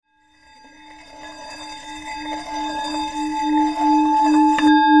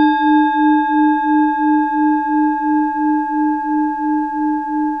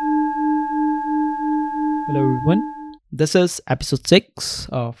This is episode 6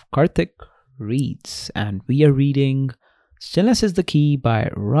 of Karthik Reads, and we are reading Stillness is the Key by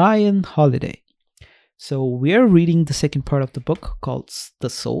Ryan Holiday. So, we are reading the second part of the book called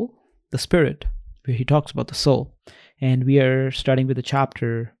The Soul, the Spirit, where he talks about the soul. And we are starting with a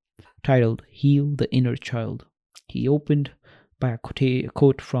chapter titled Heal the Inner Child. He opened by a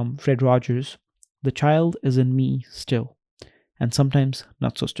quote from Fred Rogers: "The child is in me still, and sometimes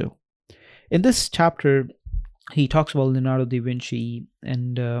not so still." In this chapter, he talks about Leonardo da Vinci,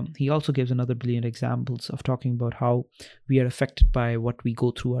 and he also gives another brilliant examples of talking about how we are affected by what we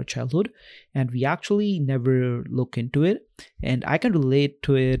go through our childhood, and we actually never look into it. And I can relate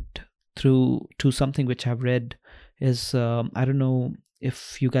to it through to something which I've read. Is I don't know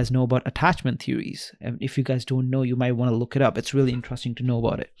if you guys know about attachment theories, and if you guys don't know, you might want to look it up. It's really interesting to know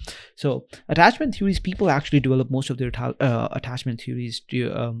about it. So attachment theories, people actually develop most of their attachment theories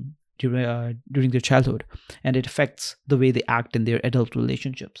during their childhood, and it affects the way they act in their adult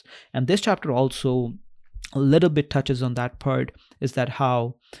relationships. And this chapter also a little bit touches on that part, is that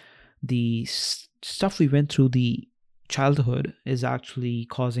how the stuff we went through the childhood is actually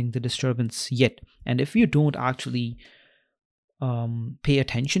causing the disturbance yet. And if you don't actually pay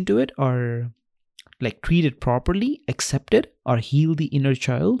attention to it, or like treat it properly, accept it, or heal the inner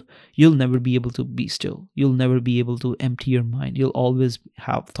child, you'll never be able to be still. You'll never be able to empty your mind. You'll always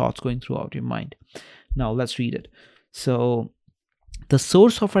have thoughts going throughout your mind. Now let's read it. So, the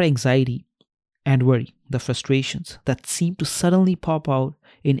source of our anxiety and worry, the frustrations that seem to suddenly pop out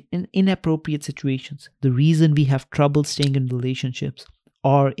in inappropriate situations, the reason we have trouble staying in relationships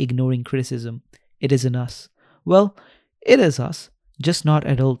or ignoring criticism, it is in us. Well, it is us, just not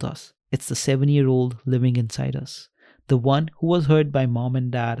adult us. It's the 7-year-old living inside us. The one who was hurt by mom and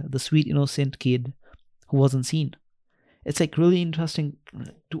dad, the sweet innocent kid who wasn't seen. It's like really interesting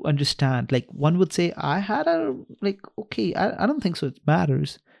to understand. Like, one would say, I don't think so, it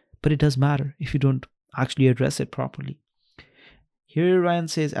matters. But it does matter if you don't actually address it properly. Here Ryan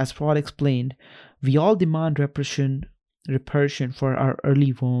says, as Freud explained, we all demand repression for our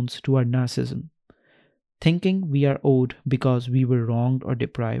early wounds to our narcissism, thinking we are owed because we were wronged or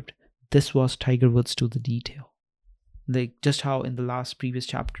deprived. This was Tiger Woods to the detail. Like, just how in the previous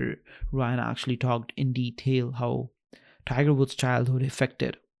chapter, Ryan actually talked in detail how Tiger Woods' childhood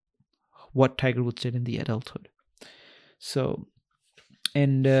affected what Tiger Woods did in the adulthood. So,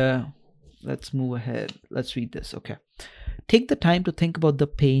 and let's move ahead. Let's read this. Okay. Take the time to think about the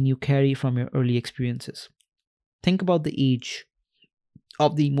pain you carry from your early experiences. Think about the age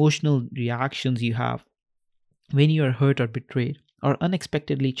of the emotional reactions you have when you are hurt or betrayed, or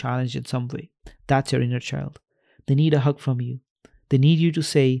unexpectedly challenged in some way. That's your inner child. They need a hug from you. They need you to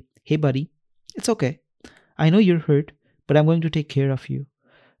say, hey buddy, it's okay. I know you're hurt, but I'm going to take care of you.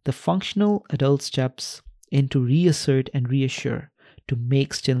 The functional adult steps in to reassert and reassure, to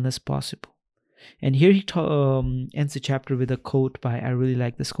make stillness possible. And here he ends the chapter with a quote I really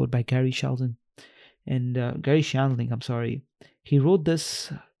like this quote by Gary Shandling. And Gary Shandling, I'm sorry. He wrote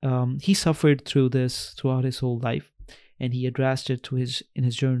this, he suffered through this throughout his whole life. And he addressed it in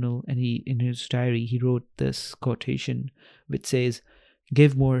his journal, and in his diary he wrote this quotation which says,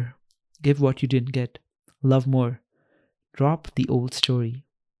 "Give more, give what you didn't get, love more, drop the old story,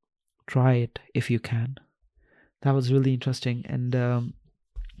 try it if you can." That was really interesting, and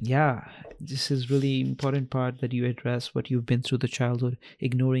this is really important part, that you address what you've been through the childhood.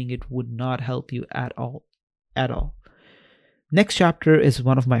 Ignoring it would not help you at all. Next chapter is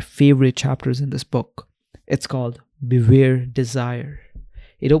one of my favorite chapters in this book. It's called Beware Desire.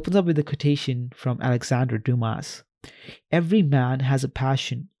 It opens up with a quotation from Alexander Dumas. "Every man has a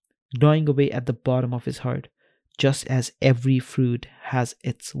passion gnawing away at the bottom of his heart, just as every fruit has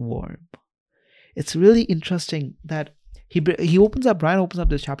its worm." It's really interesting that Brian opens up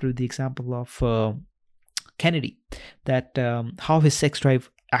this chapter with the example of Kennedy, that how his sex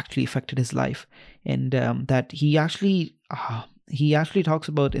drive actually affected his life, and that he actually talks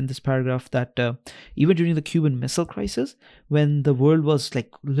about in this paragraph that even during the Cuban Missile Crisis, when the world was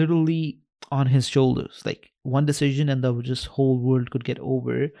like literally on his shoulders, like one decision and the just whole world could get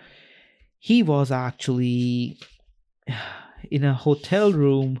over, he was actually in a hotel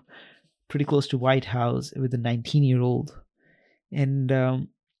room pretty close to White House with a 19-year-old. And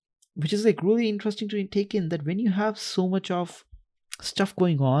which is like really interesting to take in, that when you have so much of stuff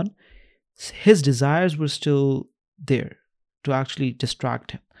going on, his desires were still there to actually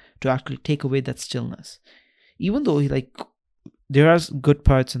distract him, to actually take away that stillness. Even though there are good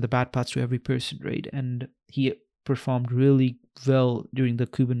parts and the bad parts to every person, right? And he performed really well during the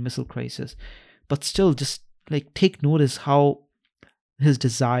Cuban Missile Crisis, but still, just like take notice how his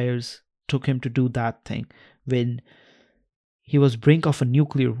desires took him to do that thing, when he was brink of a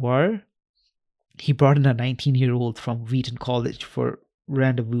nuclear war, he brought in a 19-year-old from Wheaton College for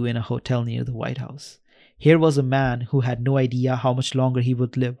rendezvous in a hotel near the White House. Here was a man who had no idea how much longer he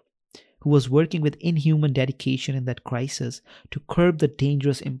would live, who was working with inhuman dedication in that crisis to curb the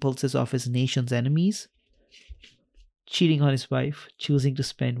dangerous impulses of his nation's enemies, cheating on his wife, choosing to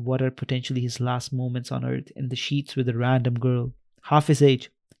spend what are potentially his last moments on earth in the sheets with a random girl, half his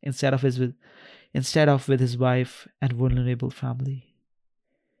age, instead of with his wife and vulnerable family.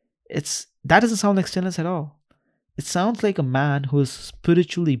 That doesn't sound like stillness at all. It sounds like a man who is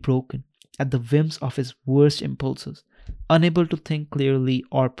spiritually broken at the whims of his worst impulses, unable to think clearly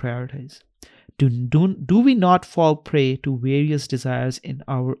or prioritize. Do we not fall prey to various desires in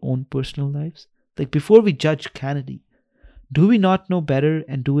our own personal lives? Like before we judge Kennedy, do we not know better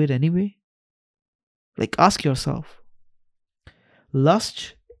and do it anyway? Like ask yourself.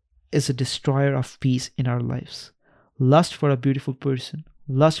 Lust is a destroyer of peace in our lives. Lust for a beautiful person,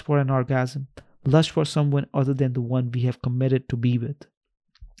 lust for an orgasm, lust for someone other than the one we have committed to be with,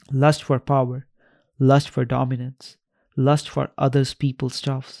 lust for power, lust for dominance, lust for others people's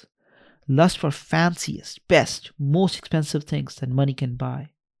stuffs, lust for fanciest, best, most expensive things that money can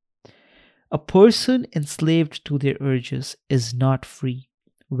buy. A person enslaved to their urges is not free,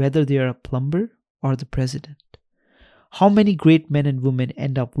 whether they are a plumber or the president. How many great men and women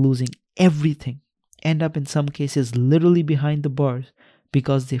end up losing everything, end up in some cases literally behind the bars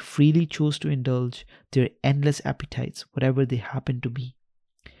because they freely chose to indulge their endless appetites, whatever they happen to be.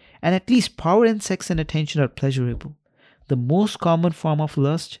 And at least power and sex and attention are pleasurable. The most common form of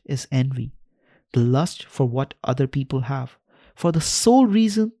lust is envy, the lust for what other people have, for the sole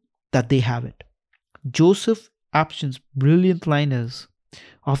reason that they have it. Joseph Aption's brilliant line is,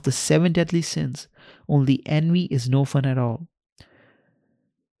 of the 7 deadly sins, only envy is no fun at all.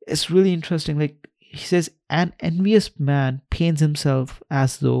 It's really interesting. Like he says, an envious man pains himself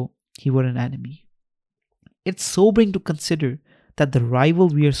as though he were an enemy. It's sobering to consider that the rival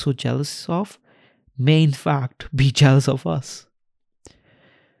we are so jealous of may in fact be jealous of us.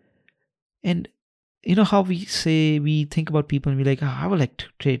 And you know how we think about people and we're like, I would like to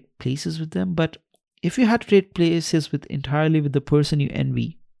trade places with them. But if you had to trade places entirely with the person you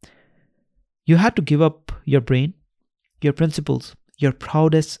envy, you had to give up your brain, your principles, your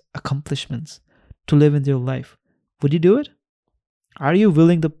proudest accomplishments to live in their life. Would you do it? Are you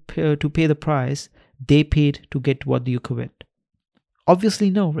willing to pay the price they paid to get what you covet? Obviously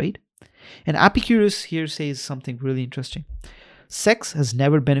no, right? And Epicurus here says something really interesting. Sex has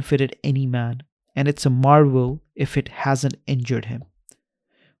never benefited any man, and it's a marvel if it hasn't injured him.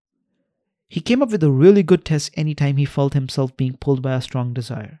 He came up with a really good test anytime he felt himself being pulled by a strong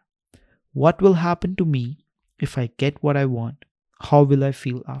desire. What will happen to me if I get what I want? How will I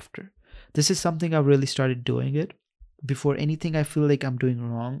feel after? This is something I've really started doing it. Before anything I feel like I'm doing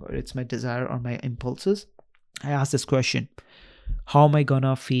wrong or it's my desire or my impulses, I ask this question. How am I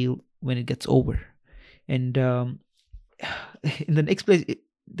gonna feel when it gets over? And in the next place,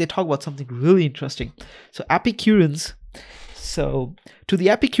 they talk about something really interesting. So to the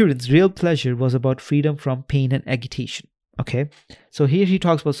Epicureans, real pleasure was about freedom from pain and agitation. Okay, so here he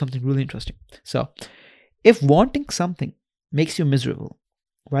talks about something really interesting. So, if wanting something makes you miserable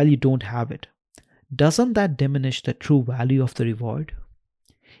while you don't have it, doesn't that diminish the true value of the reward?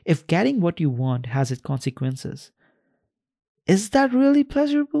 If getting what you want has its consequences, is that really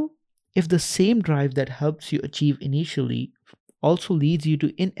pleasurable? If the same drive that helps you achieve initially also leads you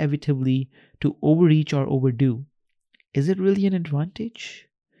to inevitably to overreach or overdo, is it really an advantage?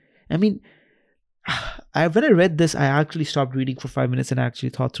 I mean, when I read this, I actually stopped reading for 5 minutes and I actually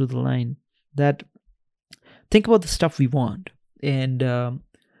thought through the line that think about the stuff we want. And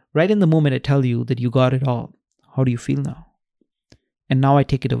right in the moment I tell you that you got it all, how do you feel now? And now I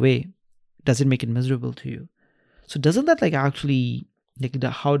take it away. Does it make it miserable to you? So doesn't that actually,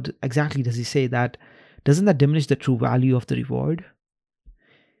 how exactly does he say that? Doesn't that diminish the true value of the reward?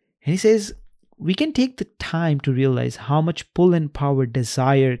 And he says, we can take the time to realize how much pull and power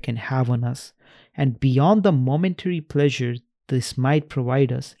desire can have on us. And beyond the momentary pleasure this might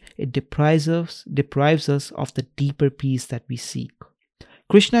provide us, it deprives us of the deeper peace that we seek.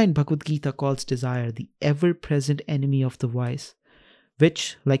 Krishna in Bhagavad Gita calls desire the ever-present enemy of the wise,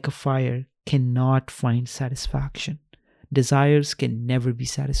 which, like a fire, cannot find satisfaction. Desires can never be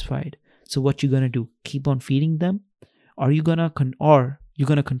satisfied. So what you gonna do? Keep on feeding them? Or you gonna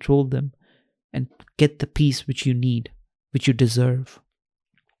control them and get the peace which you need, which you deserve?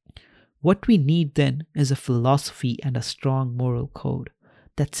 What we need then is a philosophy and a strong moral code,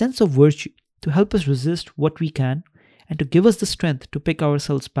 that sense of virtue to help us resist what we can and to give us the strength to pick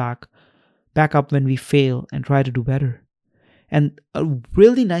ourselves back up when we fail and try to do better. And a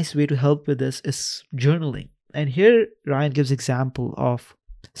really nice way to help with this is journaling. And here Ryan gives example of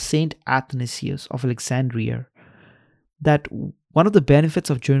Saint Athanasius of Alexandria, that one of the benefits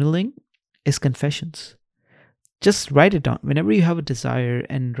of journaling is confessions. Just write it down whenever you have a desire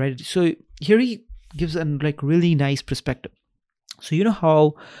and write it. So here he gives a like really nice perspective. So you know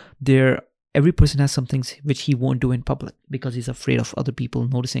how there every person has some things which he won't do in public because he's afraid of other people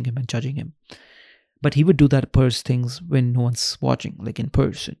noticing him and judging him. But he would do that purse things when no one's watching, like in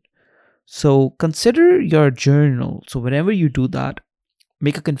person. So consider your journal. So whenever you do that,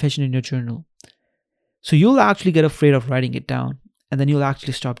 make a confession in your journal. So you'll actually get afraid of writing it down, and then you'll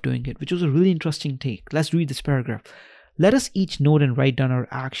actually stop doing it, which was a really interesting take. Let's read this paragraph. Let us each note and write down our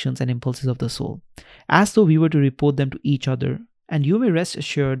actions and impulses of the soul, as though we were to report them to each other, and you may rest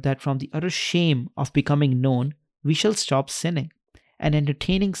assured that from the utter shame of becoming known, we shall stop sinning and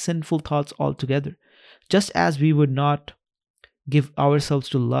entertaining sinful thoughts altogether, just as we would not give ourselves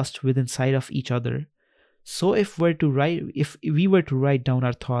to lust within sight of each other. So if we were to write down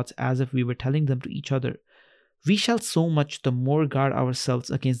our thoughts as if we were telling them to each other, we shall so much the more guard ourselves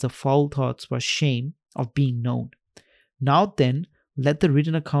against the foul thoughts for shame of being known. Now then, let the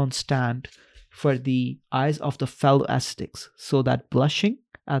written account stand for the eyes of the fellow ascetics, so that blushing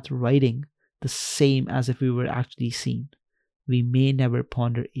at writing the same as if we were actually seen, we may never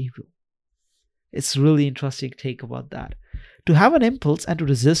ponder evil. It's really interesting take about that. To have an impulse and to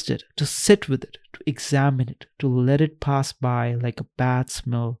resist it, to sit with it, to examine it, to let it pass by like a bad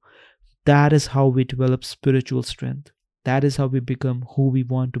smell, that is how we develop spiritual strength. That is how we become who we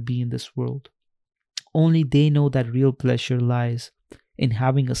want to be in this world. Only they know that real pleasure lies in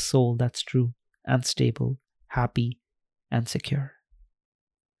having a soul that's true and stable, happy and secure.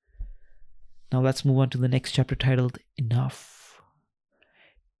 Now let's move on to the next chapter titled Enough.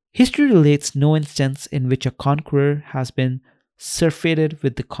 History relates no instance in which a conqueror has been surfeited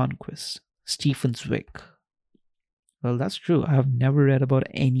with the conquest. Stephen Zweig. Well, that's true. I have never read about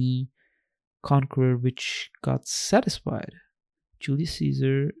any conqueror which got satisfied. Julius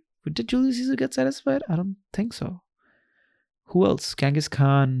Caesar. Did Julius Caesar get satisfied? I don't think so. Who else? Genghis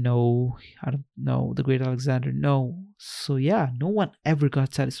Khan? No. I don't know. The Great Alexander? No. So yeah, no one ever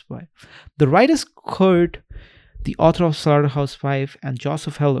got satisfied. The writers Kurt, the author of Slaughterhouse-Five, and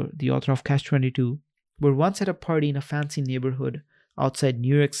Joseph Heller, the author of Catch-22, were once at a party in a fancy neighborhood outside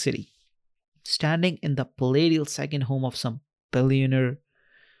New York City, standing in the palatial second home of some billionaire.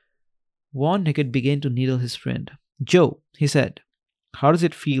 Von Nicket began to needle his friend. "Joe," he said, "how does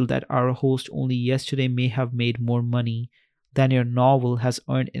it feel that our host only yesterday may have made more money than your novel has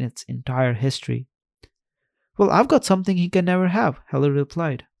earned in its entire history?" "Well, I've got something he can never have," Heller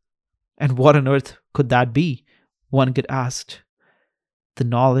replied. "And what on earth could that be?" Vonnegut asked. "The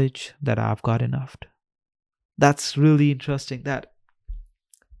knowledge that I've got enough." That's really interesting. That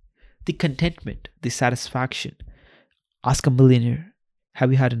the contentment, the satisfaction. Ask a millionaire,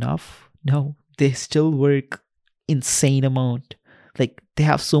 "Have you had enough?" No, they still work insane amount. Like they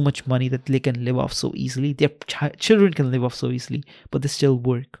have so much money that they can live off so easily. Their children can live off so easily, but they still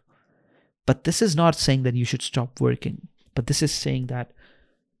work. But this is not saying that you should stop working. But this is saying that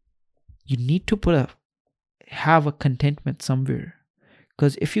you need to have a contentment somewhere.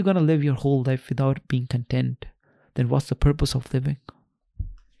 Because if you're going to live your whole life without being content, then what's the purpose of living?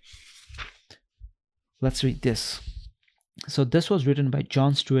 Let's read this. So this was written by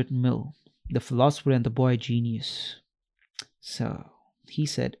John Stuart Mill, the philosopher and the boy genius. So he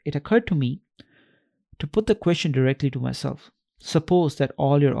said, "It occurred to me to put the question directly to myself. Suppose that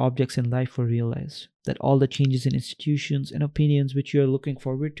all your objects in life were realized, that all the changes in institutions and opinions which you are looking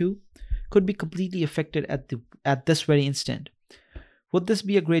forward to could be completely effected at this very instant. Would this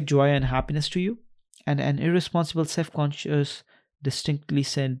be a great joy and happiness to you?" And an irresponsible, self-conscious, distinctly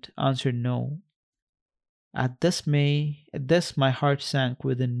said, answered no. At this my heart sank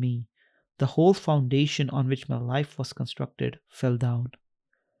within me. The whole foundation on which my life was constructed fell down.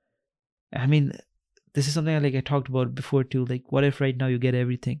 I mean, this is something like I talked about before too. Like, what if right now you get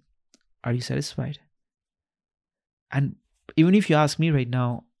everything? Are you satisfied? And even if you ask me right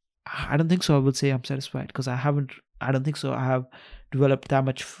now, I don't think so. I would say I'm satisfied because I don't think so. I have developed that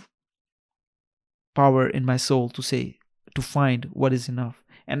much power in my soul to find what is enough.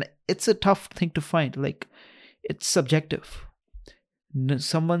 And it's a tough thing to find. Like, it's subjective.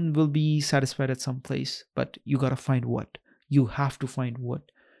 Someone will be satisfied at some place, but you gotta find what. You have to find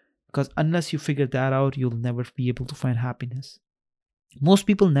what. Because unless you figure that out, you'll never be able to find happiness. Most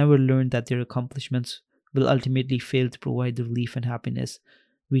people never learn that their accomplishments will ultimately fail to provide the relief and happiness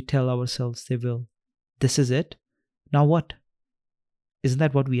we tell ourselves they will. This is it? Now what? Isn't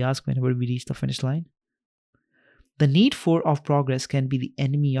that what we ask whenever we reach the finish line? The need for of progress can be the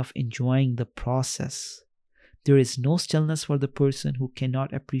enemy of enjoying the process. There is no stillness for the person who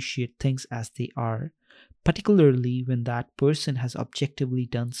cannot appreciate things as they are, particularly when that person has objectively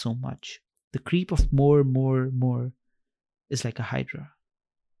done so much. The creep of more, more, more is like a hydra.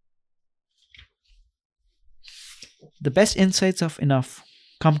 The best insights of enough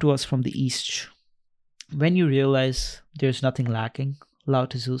come to us from the East. When you realize there's nothing lacking, Lao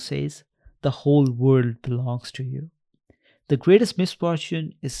Tzu says, the whole world belongs to you. The greatest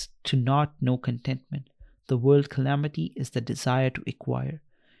misfortune is to not know contentment. The world calamity is the desire to acquire.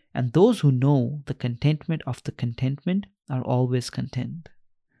 And those who know the contentment of the contentment are always content.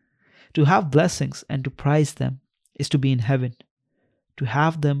 To have blessings and to prize them is to be in heaven. To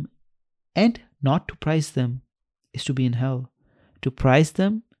have them and not to prize them is to be in hell. To prize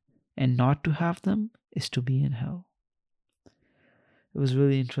them and not to have them is to be in hell. It was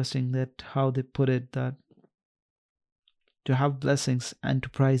really interesting that how they put it, that to have blessings and to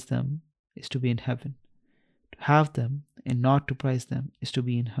prize them is to be in heaven. To have them and not to prize them is to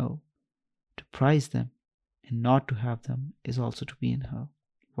be in hell. To prize them and not to have them is also to be in hell.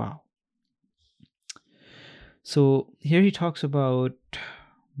 Wow. So here he talks about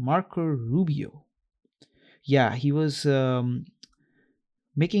Marco Rubio. Yeah, he was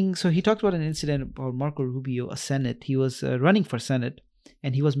he talked about an incident about Marco Rubio, a Senate. He was running for Senate,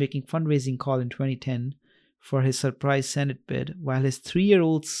 and he was making fundraising call in 2010 for his surprise Senate bid, while his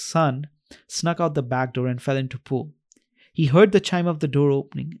 3-year-old son snuck out the back door and fell into pool. He heard the chime of the door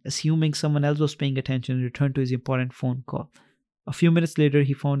opening, assuming someone else was paying attention, and returned to his important phone call. A few minutes later,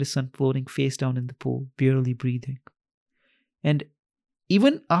 he found his son floating face down in the pool, barely breathing. And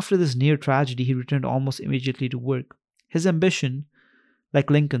even after this near tragedy, he returned almost immediately to work. His ambition, like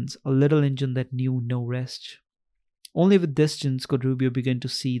Lincoln's, a little engine that knew no rest. Only with distance could Rubio begin to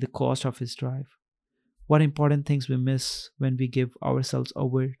see the cost of his drive. What important things we miss when we give ourselves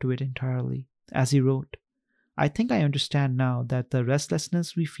over to it entirely. As he wrote, I think I understand now that the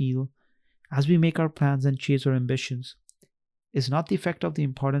restlessness we feel as we make our plans and chase our ambitions is not the effect of the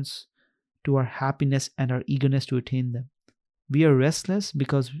importance to our happiness and our eagerness to attain them. We are restless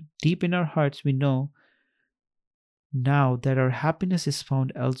because deep in our hearts we know now that our happiness is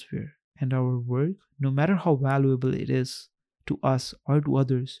found elsewhere, and our work, no matter how valuable it is to us or to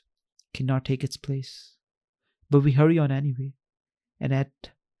others, cannot take its place. But we hurry on anyway, and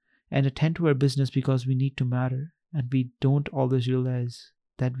attend to our business because we need to matter, and we don't always realize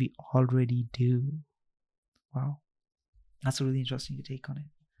that we already do. Wow. That's a really interesting take on it.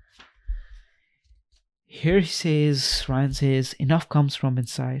 Here Ryan says, enough comes from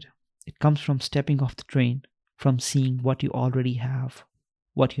inside. It comes from stepping off the train, from seeing what you already have,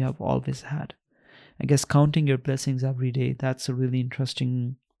 what you have always had. I guess counting your blessings every day, that's a really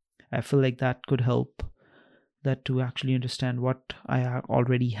interesting, I feel like that could help that to actually understand what I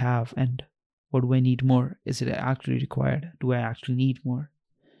already have and what do I need more. Is it actually required? Do I actually need more?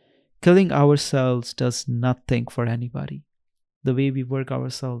 Killing ourselves does nothing for anybody. The way we work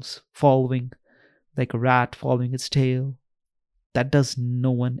ourselves, following like a rat following its tail, that does no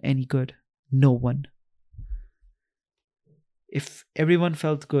one any good. No one. If everyone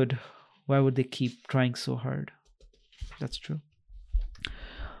felt good, why would they keep trying so hard? That's true.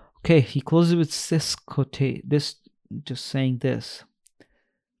 Okay, he closes with this quote, just saying this,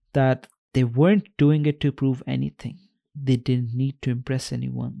 that they weren't doing it to prove anything. They didn't need to impress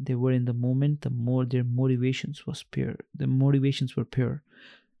anyone. They were in the moment. Their motivations were pure.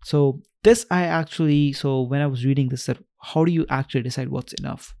 So when I was reading this, that how do you actually decide what's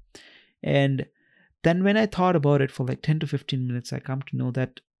enough? And then when I thought about it for like 10 to 15 minutes, I come to know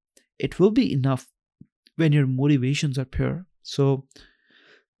that it will be enough when your motivations are pure. So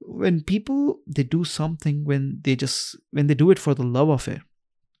when people, they do something when they do it for the love of it,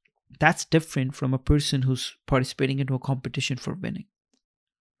 that's different from a person who's participating into a competition for winning,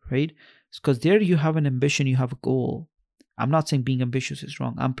 right? Because there you have an ambition, you have a goal. I'm not saying being ambitious is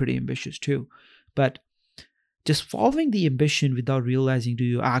wrong. I'm pretty ambitious too. But just following the ambition without realizing do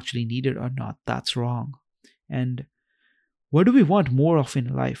you actually need it or not, that's wrong. And what do we want more of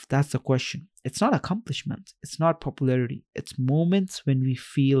in life? That's the question. It's not accomplishments. It's not popularity. It's moments when we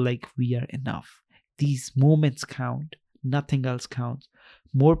feel like we are enough. These moments count. Nothing else counts.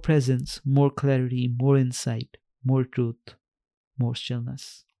 More presence, more clarity, more insight, more truth, more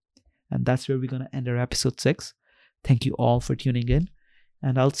stillness. And that's where we're going to end our episode 6. Thank you all for tuning in,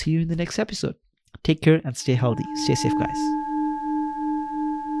 and I'll see you in the next episode. Take care and stay healthy. Stay safe, guys.